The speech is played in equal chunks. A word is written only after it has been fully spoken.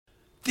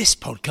This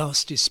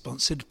podcast is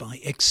sponsored by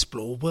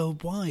Explore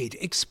Worldwide.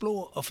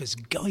 Explore offers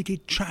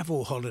guided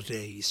travel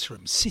holidays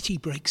from city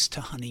breaks to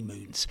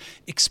honeymoons.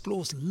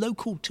 Explore's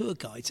local tour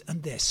guides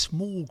and their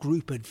small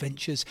group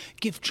adventures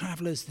give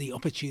travellers the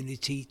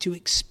opportunity to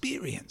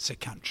experience a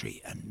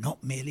country and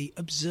not merely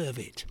observe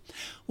it.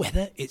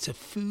 Whether it's a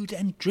food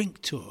and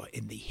drink tour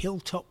in the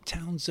hilltop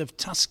towns of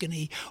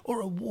Tuscany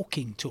or a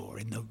walking tour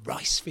in the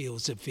rice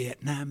fields of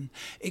Vietnam,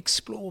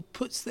 Explore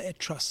puts their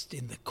trust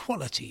in the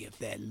quality of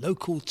their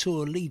local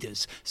tour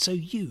leaders so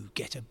you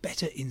get a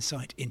better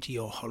insight into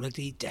your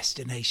holiday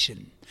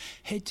destination.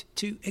 Head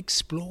to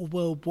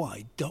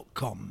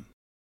exploreworldwide.com.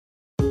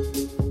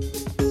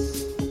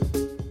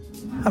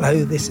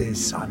 Hello, this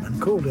is Simon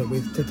Calder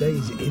with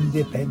today's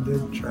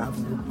Independent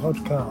Travel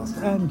Podcast.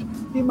 And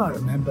you might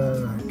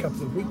remember a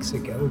couple of weeks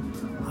ago,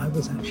 I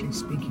was actually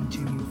speaking to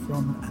you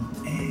from an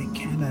Air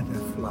Canada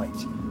flight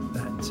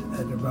that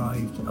had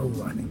arrived, I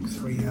think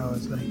 3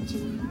 hours late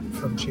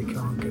from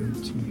Chicago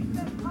to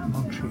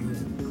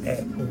Montreal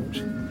Airport.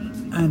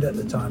 And at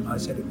the time I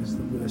said it was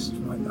the worst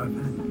flight I've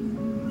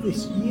had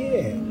this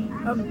year.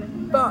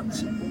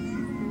 But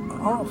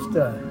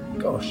after,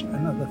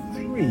 another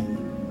 3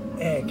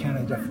 Air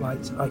Canada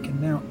flights, I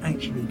can now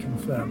actually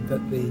confirm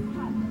that the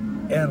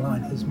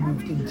airline has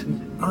moved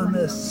into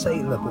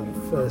unassailable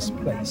first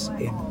place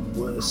in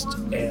worst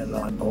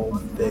airline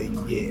of the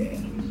year.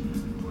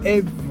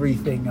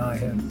 Everything I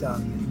have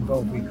done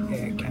involving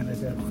Air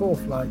Canada, 4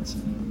 flights,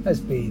 has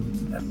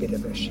been a bit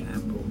of a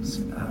shambles.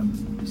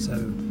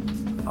 So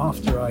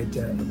after I'd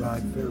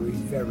arrived very,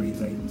 very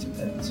late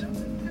at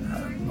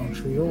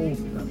Montreal,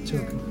 about 2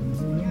 o'clock in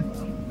the morning,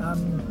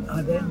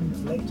 I then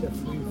later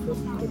flew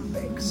from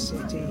Quebec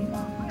City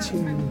to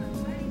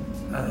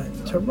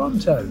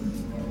Toronto,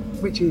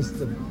 which is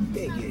the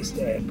biggest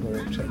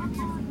airport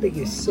and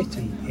biggest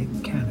city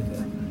in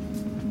Canada.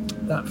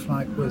 That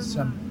flight was,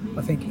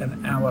 I think,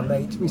 an hour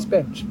late. We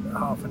spent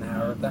half an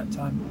hour of that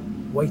time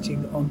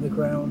waiting on the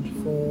ground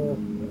for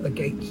a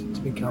gate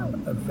to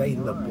become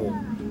available.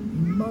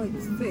 You might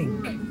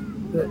think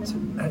that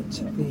at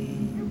the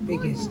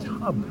biggest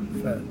hub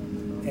for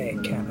Air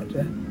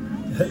Canada,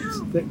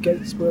 that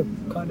gates were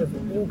kind of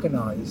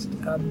organised,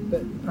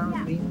 but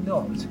apparently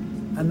not.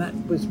 And that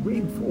was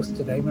reinforced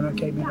today when I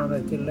came in on a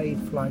delayed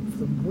flight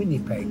from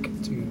Winnipeg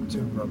to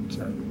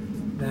Toronto.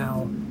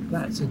 Now,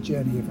 that's a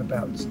journey of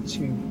about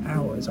 2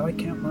 hours. I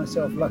count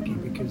myself lucky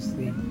because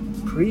the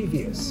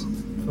previous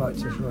flight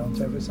to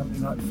Toronto was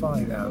something like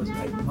 5 hours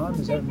late. Mine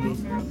was only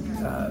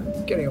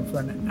getting on for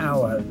an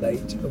hour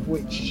late, of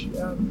which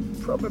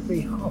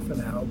probably half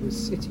an hour was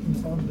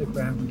sitting on the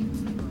ground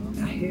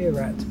here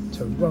at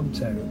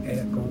Toronto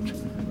Airport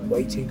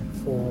waiting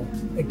for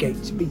a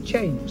gate to be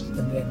changed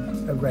and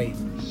then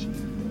arranged.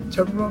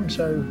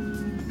 Toronto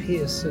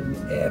Pearson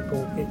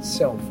Airport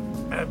itself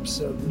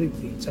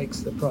absolutely takes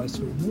the price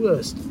for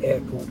worst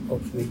airport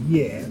of the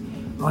year.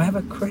 I have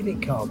a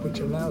credit card which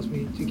allows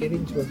me to get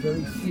into a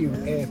very few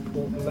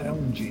airport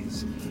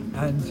lounges,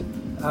 and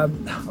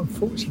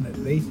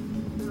unfortunately,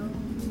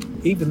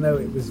 even though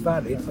it was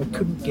valid, I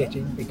couldn't get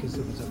in because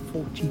there was a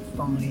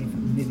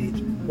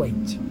 45-minute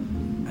wait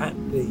at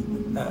the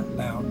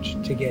lounge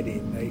to get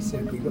in. They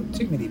said we got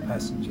too many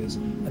passengers,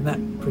 and that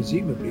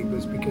presumably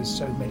was because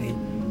so many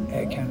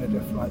Air Canada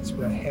flights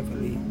were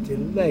heavily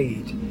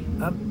delayed.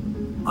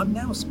 I'm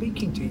now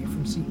speaking to you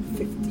from seat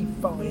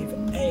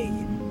 55A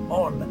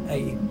on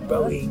a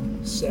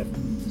Boeing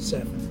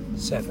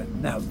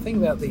 777. Now, the thing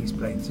about these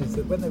planes is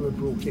that when they were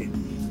brought in,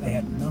 they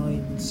had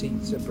 9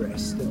 seats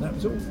abreast, and that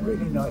was all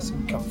really nice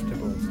and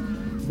comfortable.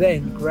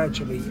 Then,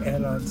 gradually,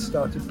 airlines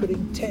started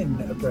putting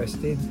 10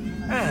 abreast in,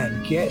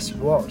 and guess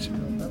what?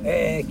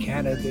 Air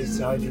Canada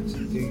decided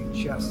to do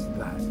just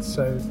that.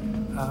 So,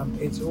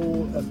 it's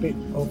all a bit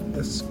of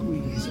a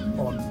squeeze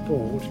on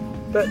board,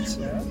 but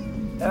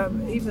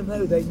even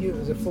though they knew it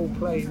was a full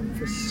plane,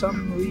 for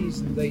some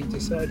reason they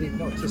decided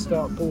not to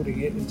start boarding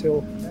it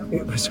until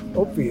it was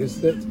obvious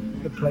that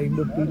the plane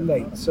would be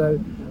late. So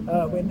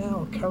we're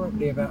now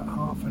currently about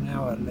half an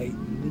hour late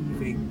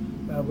leaving.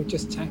 We're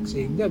just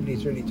taxiing.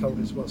 Nobody's really told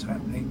us what's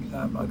happening.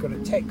 I got a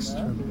text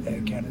from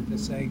Air Canada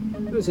saying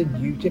there's a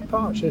new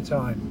departure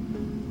time.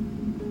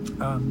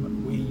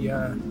 We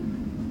are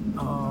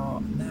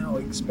now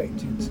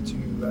expected to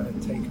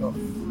take off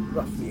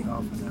roughly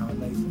half an hour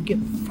late. We get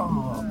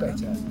far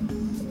better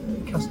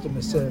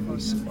customer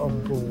service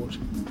on board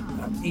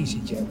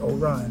EasyJet or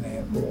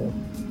Ryanair or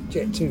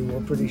Jet2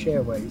 or British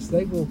Airways.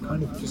 They will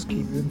kind of just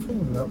keep you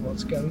informed about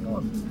what's going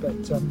on.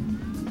 But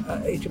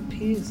it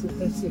appears that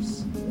there's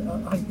this,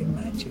 I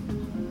imagine,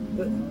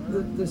 that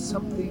there's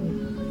something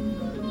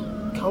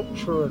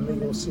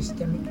culturally or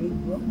systemically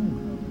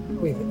wrong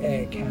with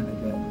Air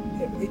Canada.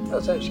 It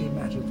does actually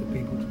matter to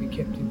people to be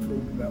kept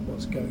informed about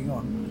what's going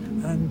on.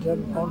 And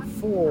on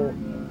 4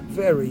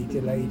 very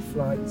delayed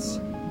flights,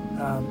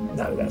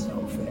 no, that's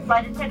not fair.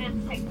 Flight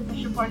attendants take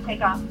position for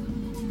takeoff.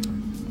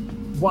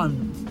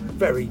 1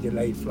 very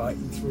delayed flight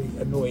and 3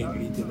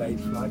 annoyingly delayed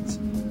flights.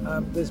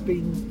 There's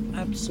been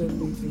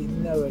absolutely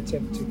no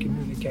attempt to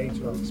communicate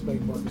or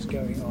explain what was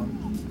going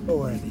on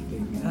or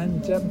anything.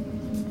 And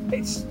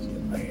it's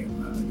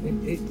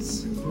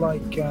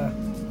like,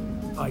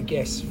 I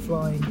guess,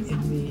 flying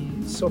in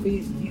the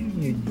Soviet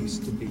Union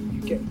used to be.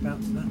 You get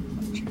about that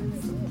much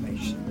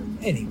information.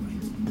 Anyway,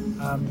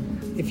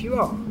 if you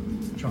are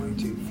trying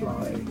to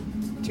fly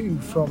to,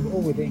 from,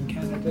 or within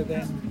Canada,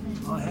 then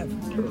I have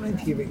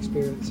plenty of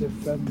experience of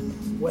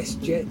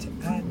WestJet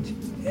and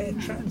Air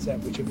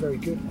Transat, which are very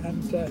good,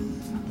 and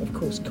of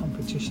course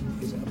competition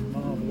is a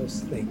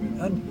marvellous thing.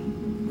 And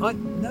I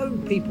know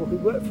people who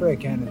work for Air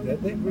Canada,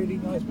 they're really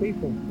nice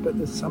people, but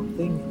there's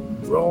something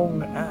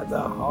wrong at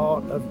the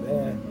heart of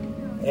their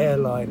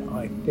airline,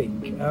 I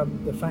think.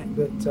 The fact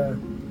that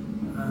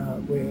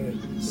we're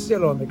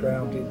still on the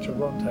ground in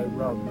Toronto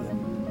rather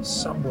than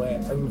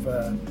somewhere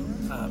over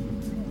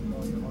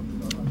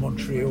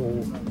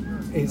Montreal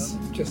is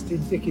just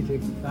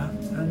indicative of that,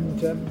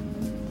 and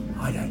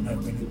I don't know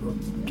when it will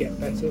get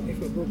better.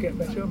 If it will get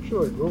better, I'm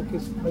sure it will,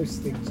 because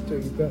most things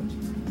do, but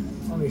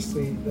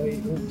honestly,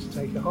 they ought to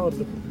take a hard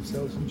look at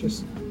themselves and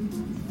just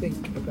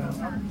think about,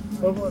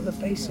 well, what are the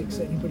basics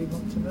that anybody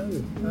wants to know? I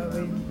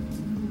mean,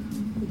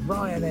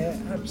 Ryanair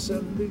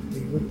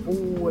absolutely would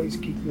always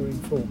keep you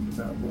informed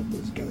about what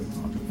was going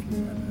on if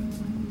you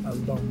had a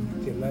long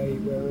delay,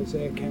 whereas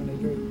Air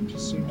Canada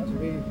just seems to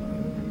be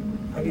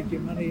paid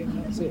your money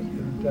and that's it.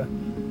 And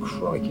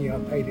crikey, I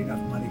paid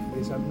enough money for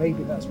this, and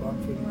maybe that's why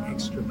I'm feeling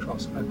extra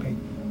cross. I paid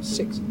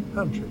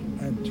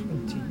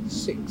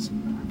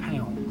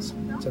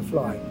 £626 to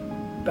fly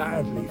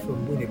badly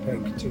from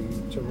Winnipeg to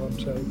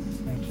Toronto,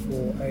 and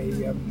for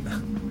a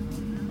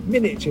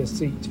miniature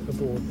seat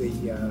aboard the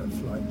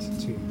flight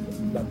to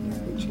London,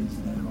 which is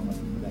now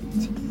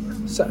late.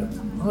 So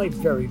I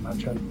very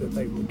much hope that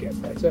they will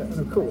get better, and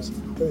of course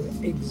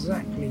there's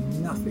exactly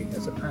nothing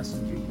as a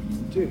passenger you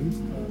can do.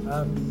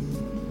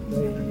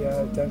 They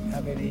don't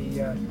have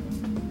any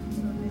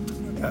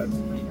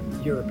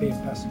European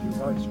passenger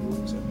rights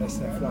rules unless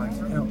they're flying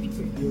out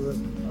of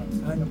Europe,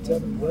 and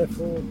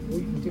therefore all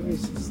you can do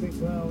is just think,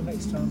 well,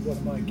 next time what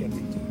am I going to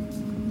do?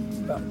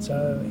 But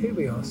here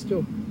we are,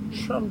 still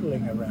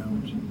trundling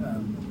around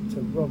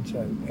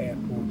Toronto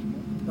Airport,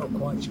 not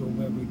quite sure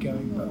where we're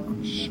going, but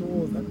I'm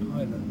sure the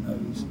pilot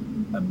knows,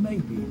 and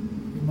maybe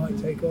we might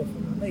take off,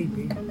 and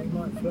maybe they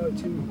might fly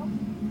to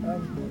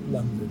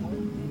London.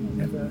 You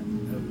never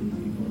know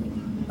your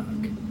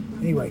luck.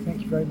 Anyway,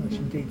 thank you very much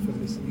indeed for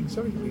listening.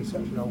 Sorry to be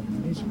such an old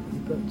misery,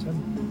 but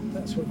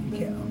that's what you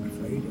get, I'm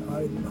afraid.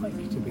 I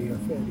like to be a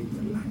fairly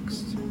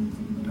relaxed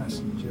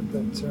passenger,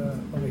 but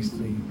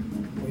honestly,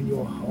 when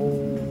your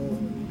whole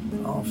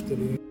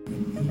afternoon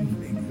and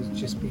evening has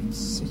just been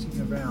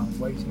sitting around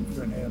waiting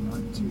for an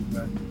airline to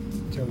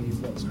tell you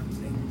what's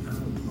happening,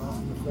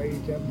 I'm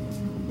afraid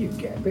you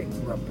get a bit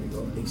grumpy,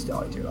 or at least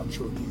I do. I'm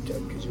sure you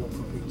don't, because you're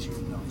probably too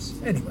nice.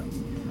 Anyway,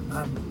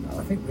 I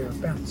think we're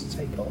about to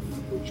take off,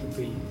 which will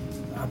be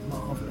a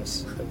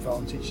marvellous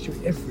advantage to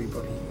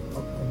everybody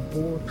on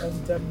board,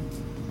 and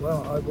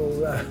well, I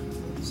will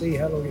see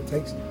how long it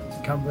takes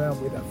to come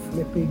round with a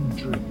flipping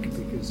drink,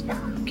 because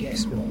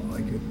guess what,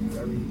 I could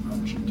very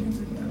much do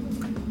with that.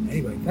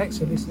 Anyway, thanks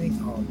for listening.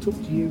 I'll talk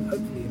to you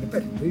hopefully in a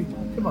better mood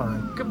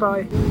tomorrow.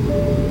 Goodbye.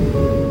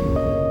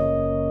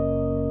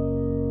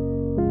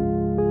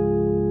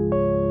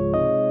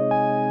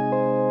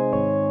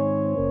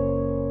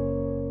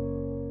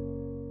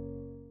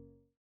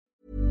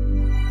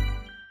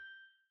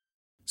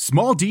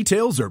 Small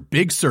details are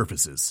big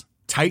surfaces.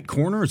 Tight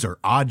corners are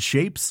odd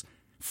shapes.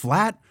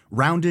 Flat,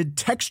 rounded,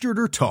 textured,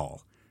 or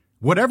tall.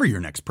 Whatever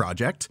your next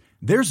project,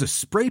 there's a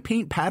spray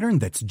paint pattern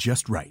that's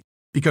just right.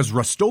 Because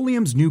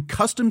Rust-Oleum's new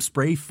Custom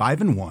Spray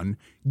 5-in-1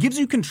 gives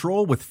you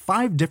control with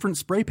 5 different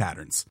spray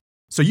patterns.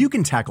 So you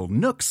can tackle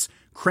nooks,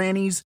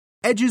 crannies,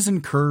 edges,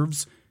 and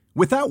curves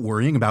without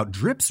worrying about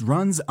drips,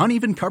 runs,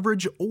 uneven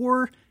coverage,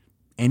 or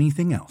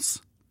anything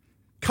else.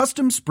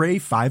 Custom Spray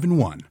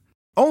 5-in-1.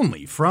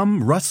 Only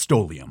from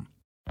Rust-Oleum.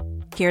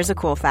 Here's a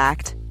cool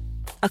fact.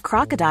 A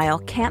crocodile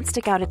can't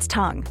stick out its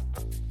tongue.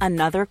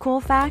 Another cool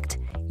fact,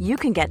 you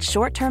can get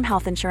short-term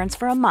health insurance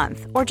for a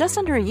month or just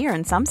under a year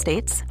in some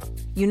states.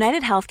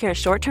 United Healthcare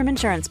short-term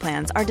insurance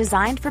plans are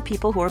designed for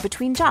people who are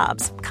between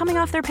jobs, coming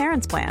off their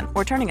parents' plan,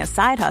 or turning a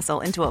side hustle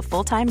into a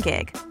full-time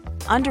gig.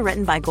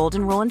 Underwritten by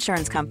Golden Rule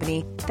Insurance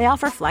Company, they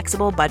offer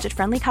flexible,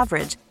 budget-friendly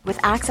coverage with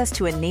access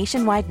to a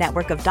nationwide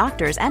network of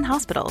doctors and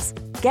hospitals.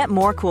 Get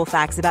more cool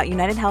facts about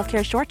United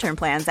Healthcare short-term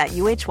plans at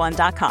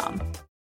uh1.com.